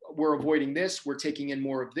we're avoiding this, we're taking in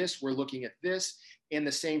more of this, we're looking at this, and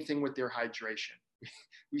the same thing with their hydration.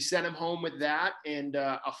 We send them home with that and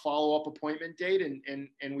a follow-up appointment date,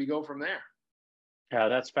 and we go from there. Yeah,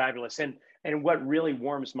 that's fabulous. And what really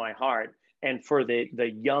warms my heart, and for the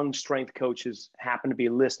young strength coaches happen to be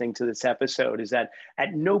listening to this episode, is that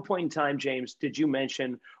at no point in time, James, did you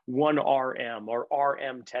mention 1RM or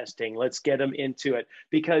RM testing. Let's get them into it.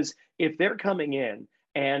 Because if they're coming in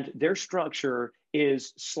and their structure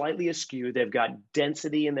is slightly askew, they've got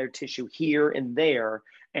density in their tissue here and there,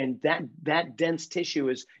 and that dense tissue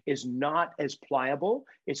is not as pliable.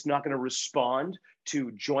 It's not going to respond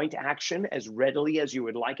to joint action as readily as you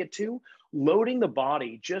would like it to. Loading the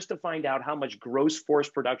body just to find out how much gross force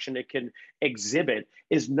production it can exhibit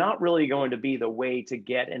is not really going to be the way to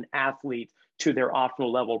get an athlete to their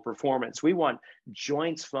optimal level of performance. We want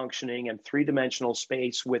joints functioning in three-dimensional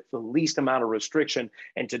space with the least amount of restriction.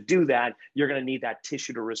 And to do that, you're going to need that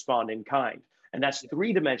tissue to respond in kind. And that's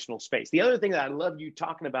three-dimensional space. The other thing that I love you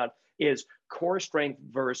talking about is core strength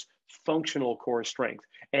versus functional core strength.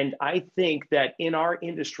 And I think that in our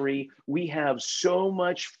industry, we have so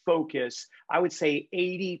much focus. I would say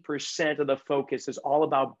 80% of the focus is all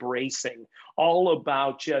about bracing, all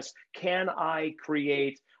about just, can I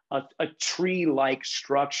create a tree-like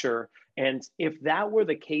structure? And if that were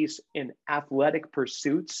the case in athletic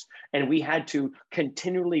pursuits and we had to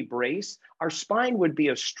continually brace, our spine would be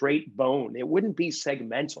a straight bone. It wouldn't be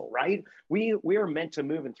segmental, right? We are meant to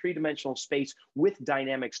move in three-dimensional space with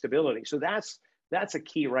dynamic stability. So that's a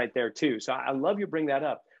key right there too. So I love you bring that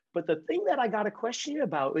up. But the thing that I got to question you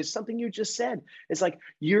about is something you just said. It's like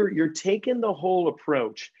you're taking the whole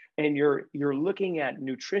approach and you're looking at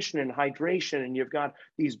nutrition and hydration, and you've got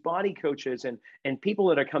these body coaches and people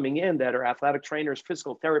that are coming in that are athletic trainers,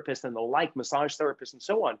 physical therapists, and the like, massage therapists, and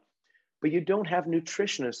so on. But you don't have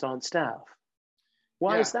nutritionists on staff.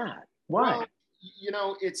 Why is that? Why?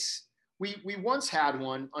 Well, we once had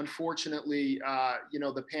one. Unfortunately,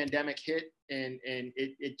 the pandemic hit, and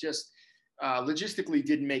it just logistically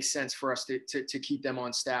didn't make sense for us to keep them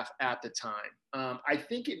on staff at the time. I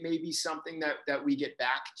think it may be something that we get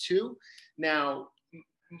back to. Now,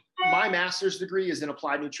 my master's degree is in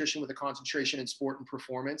applied nutrition with a concentration in sport and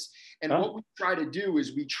performance. And what we try to do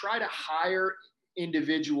is we try to hire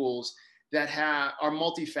individuals that are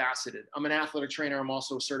multifaceted. I'm an athletic trainer. I'm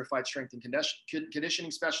also a certified strength and conditioning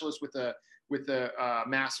specialist with a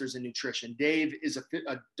master's in nutrition. Dave is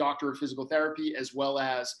a doctor of physical therapy as well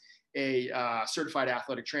as a certified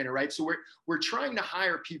athletic trainer, right? So we're trying to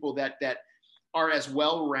hire people that are as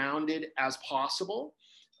well-rounded as possible.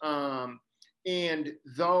 And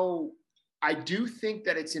though I do think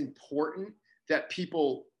that it's important that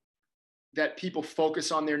people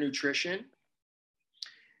focus on their nutrition,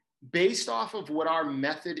 based off of what our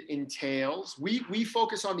method entails, we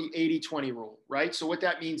focus on the 80-20 rule, right? So what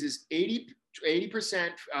that means is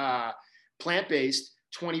 80% plant-based,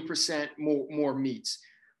 20% more meats.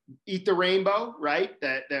 Eat the rainbow, right?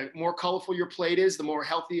 The more colorful your plate is, the more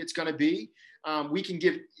healthy it's going to be. We can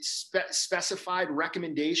give specified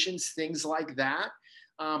recommendations, things like that.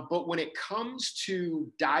 But when it comes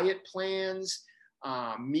to diet plans,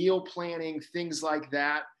 meal planning, things like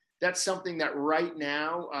that, that's something that right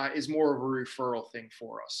now is more of a referral thing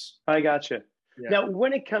for us. I gotcha. Yeah. Now,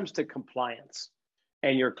 when it comes to compliance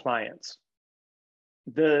and your clients,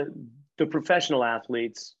 the professional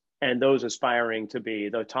athletes and those aspiring to be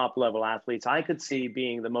the top level athletes, I could see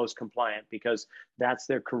being the most compliant because that's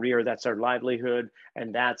their career, that's their livelihood,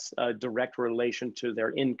 and that's a direct relation to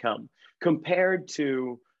their income compared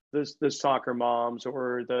to the soccer moms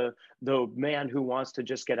or the man who wants to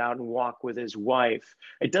just get out and walk with his wife.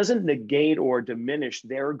 It doesn't negate or diminish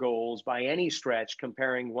their goals by any stretch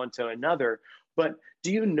comparing one to another. But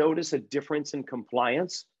do you notice a difference in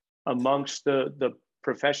compliance amongst the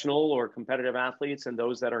professional or competitive athletes and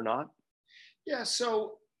those that are not? Yeah,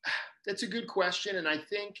 so that's a good question. And I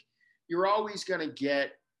think you're always going to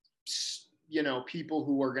get, people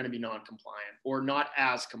who are going to be non-compliant or not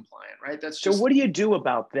as compliant, right? That's just. So what do you do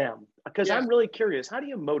about them? Because I'm really curious. How do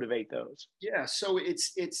you motivate those? Yeah, so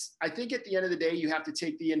it's. I think at the end of the day, you have to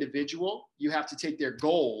take the individual, you have to take their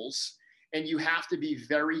goals, and you have to be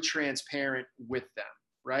very transparent with them.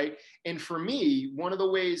 right? And for me, one of the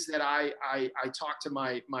ways that I talk to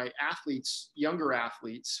my athletes, younger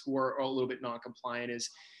athletes who are a little bit non-compliant is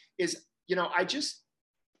I just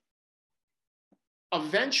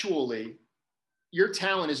eventually your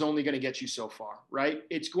talent is only going to get you so far, right?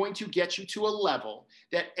 It's going to get you to a level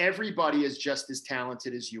that everybody is just as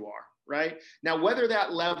talented as you are, right? Now, whether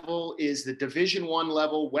that level is the Division I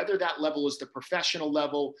level, whether that level is the professional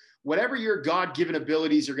level, whatever your God-given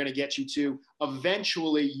abilities are going to get you to,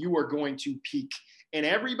 eventually you are going to peak. And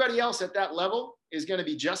everybody else at that level is going to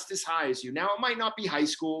be just as high as you. Now, it might not be high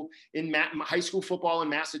school high school football in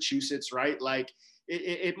Massachusetts, right? Like,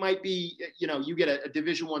 it might be, you get a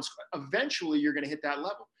Division I. Eventually, you're going to hit that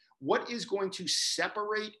level. What is going to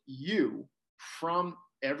separate you from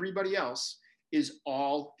everybody else is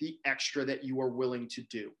all the extra that you are willing to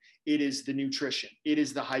do. It is the nutrition. It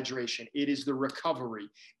is the hydration. It is the recovery.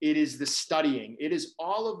 It is the studying. It is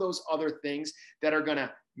all of those other things that are going to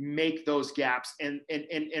make those gaps. And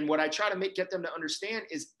what I try to get them to understand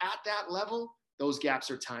is at that level, those gaps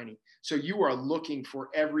are tiny. So you are looking for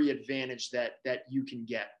every advantage that you can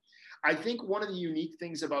get. I think one of the unique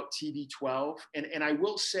things about TB12, and I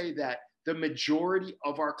will say that the majority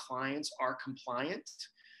of our clients are compliant,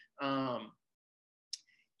 and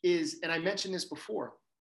I mentioned this before,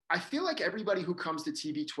 I feel like everybody who comes to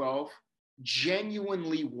TB12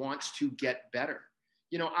 genuinely wants to get better.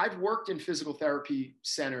 I've worked in physical therapy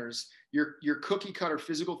centers, your cookie cutter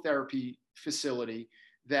physical therapy facility,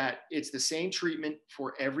 that it's the same treatment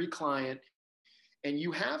for every client. And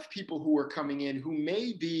you have people who are coming in who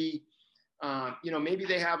may be, maybe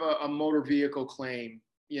they have a motor vehicle claim,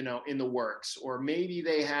 in the works, or maybe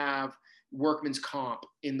they have workman's comp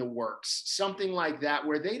in the works, something like that,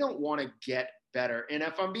 where they don't want to get better. And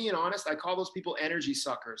if I'm being honest, I call those people energy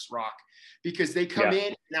suckers, Rock, because they come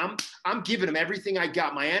in and I'm giving them everything I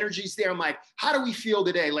got. My energy's there. I'm like, how do we feel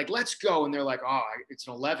today? Like, let's go. And they're like, oh, it's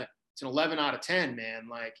an 11. It's an 11 out of 10, man.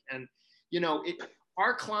 Like, and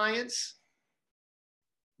our clients,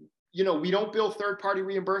 we don't bill third-party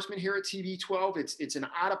reimbursement here at TB12. It's an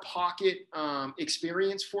out-of-pocket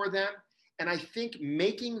experience for them. And I think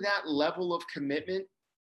making that level of commitment,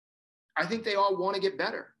 I think they all want to get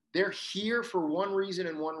better. They're here for one reason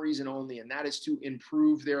and one reason only, and that is to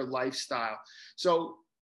improve their lifestyle. So,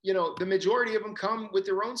 the majority of them come with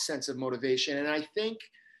their own sense of motivation. And I think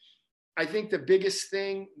the biggest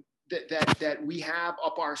thing that we have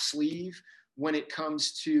up our sleeve when it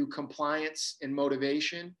comes to compliance and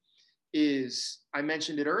motivation is, I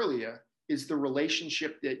mentioned it earlier, is the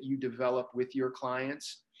relationship that you develop with your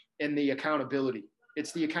clients and the accountability.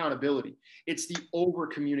 It's the accountability. It's the over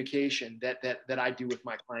communication that I do with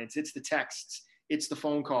my clients. It's the texts, it's the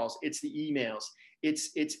phone calls, it's the emails.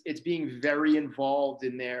 It's being very involved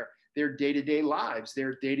in their day-to-day lives,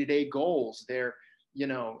 their day-to-day goals,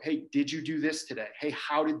 hey, did you do this today? Hey,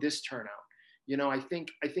 how did this turn out? I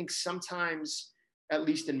think sometimes, at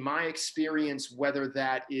least in my experience, whether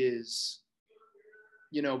that is,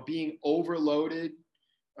 being overloaded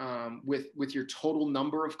with your total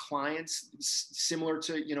number of clients, similar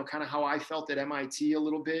to, kind of how I felt at MIT a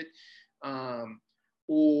little bit,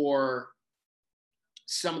 or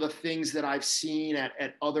some of the things that I've seen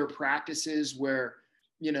at other practices where,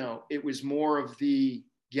 it was more of the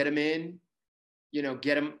get them in,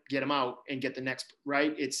 get them out and get the next,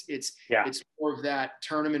 right. It's more of that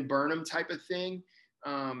turn them and burn them type of thing,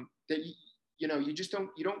 that, you just don't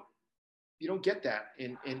get that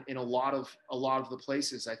in a lot of the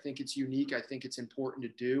places. I think it's unique. I think it's important to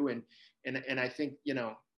do. And I think,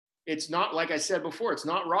 it's not, like I said before, it's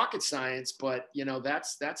not rocket science, but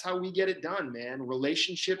that's how we get it done, man.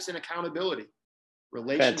 Relationships and accountability.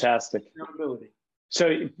 Fantastic. And accountability.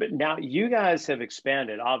 So, but now you guys have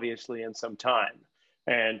expanded, obviously, in some time,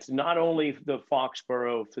 and not only the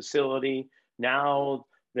Foxborough facility, now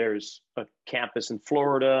there's a campus in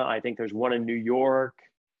Florida. I think there's one in New York.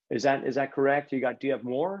 Is that correct? Do you have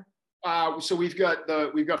more? So we've got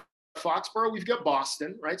Foxborough, we've got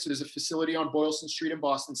Boston, right? So there's a facility on Boylston Street in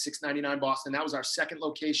Boston, 699 Boston. That was our second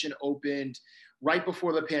location, opened right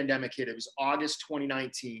before the pandemic hit. It was August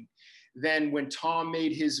 2019. Then when Tom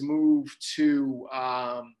made his move to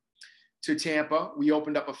Tampa, we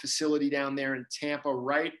opened up a facility down there in Tampa,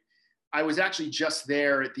 right? I was actually just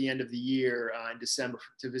there at the end of the year in December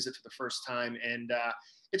to visit for the first time. And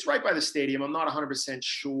it's right by the stadium. I'm not 100%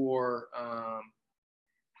 sure.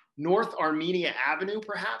 North Armenia Avenue,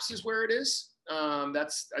 perhaps, is where it is.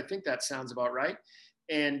 I think that sounds about right.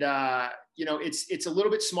 And, it's a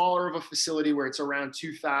little bit smaller of a facility where it's around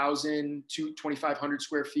 2,000 to 2,500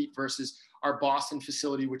 square feet versus our Boston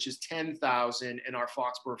facility, which is 10,000, and our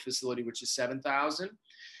Foxborough facility, which is 7,000.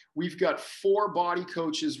 We've got 4 body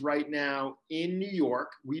coaches right now in New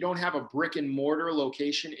York. We don't have a brick and mortar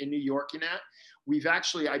location in New York yet. We've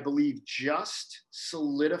actually, I believe, just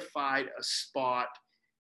solidified a spot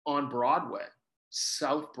on Broadway,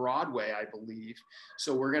 South Broadway, I believe.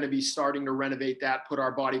 So we're going to be starting to renovate that, put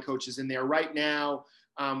our body coaches in there. Right now,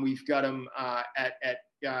 we've got them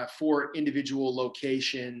at 4 individual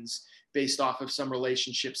locations based off of some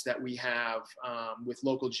relationships that we have with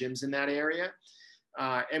local gyms in that area.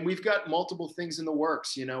 And we've got multiple things in the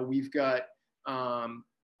works. You know, we've got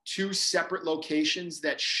 2 separate locations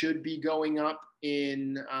that should be going up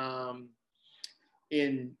in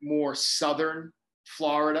more southern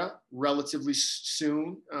Florida relatively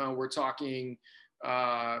soon. We're talking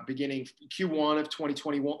beginning Q1 of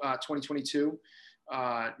 2022.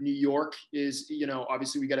 New York is, you know,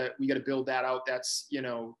 obviously we gotta build that out. That's, you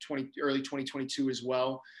know, early 2022 as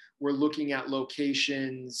well. We're looking at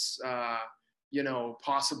locations, you know,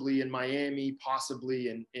 possibly in Miami,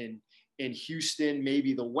 possibly in Houston,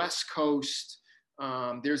 maybe the West Coast.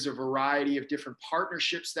 There's a variety of different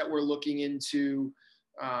partnerships that we're looking into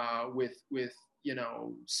with you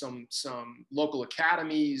know, some local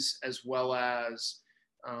academies, as well as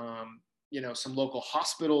you know, some local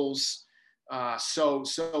hospitals.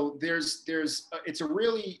 So there's it's a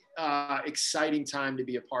really exciting time to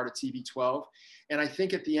be a part of TB12. And I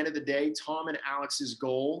think at the end of the day, Tom and Alex's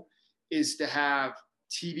goal is to have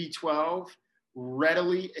TB12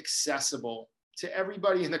 readily accessible to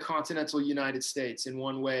everybody in the continental United States in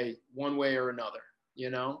one way or another, you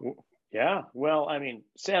know? Yeah. Well, I mean,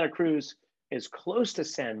 Santa Cruz is close to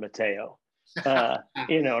San Mateo,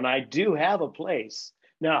 you know, and I do have a place.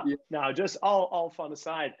 Now, just all fun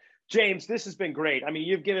aside, James, this has been great. I mean,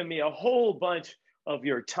 you've given me a whole bunch of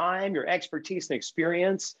your time, your expertise and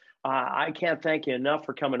experience. I can't thank you enough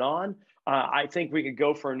for coming on. I think we could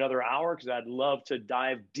go for another hour because I'd love to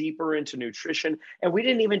dive deeper into nutrition. And we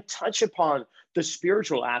didn't even touch upon the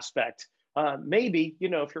spiritual aspect. Maybe, you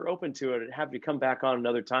know, if you're open to it, have you come back on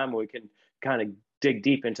another time where we can kind of dig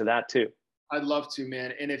deep into that too. I'd love to,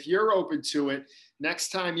 man. And if you're open to it, next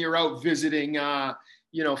time you're out visiting,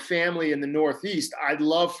 you know, family in the Northeast, I'd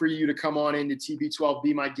love for you to come on into TB12,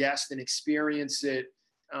 be my guest and experience it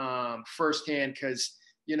firsthand. Because,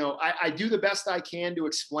 you know, I do the best I can to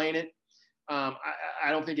explain it. I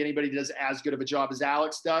don't think anybody does as good of a job as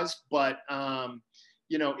Alex does, but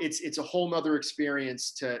you know, it's a whole nother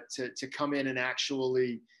experience to come in and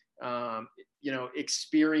actually, you know,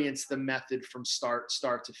 experience the method from start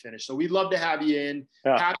to finish. So we'd love to have you in.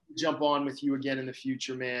 Yeah. Happy to jump on with you again in the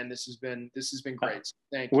future, man. This has been great. So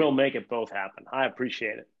thank you. We'll make it both happen. I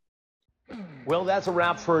appreciate it. Well, that's a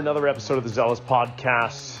wrap for another episode of the Zealous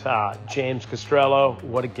Podcast. James Castrello,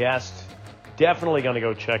 what a guest. Definitely going to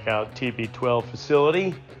go check out TB12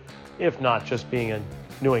 facility. If not just being a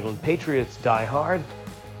New England Patriots diehard,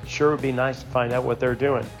 sure would be nice to find out what they're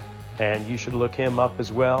doing. And you should look him up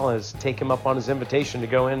as well as take him up on his invitation to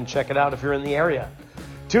go in and check it out if you're in the area.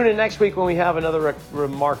 Tune in next week when we have another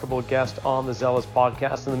remarkable guest on the Zealous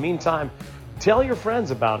Podcast. In the meantime, tell your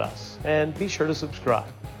friends about us and be sure to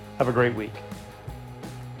subscribe. Have a great week.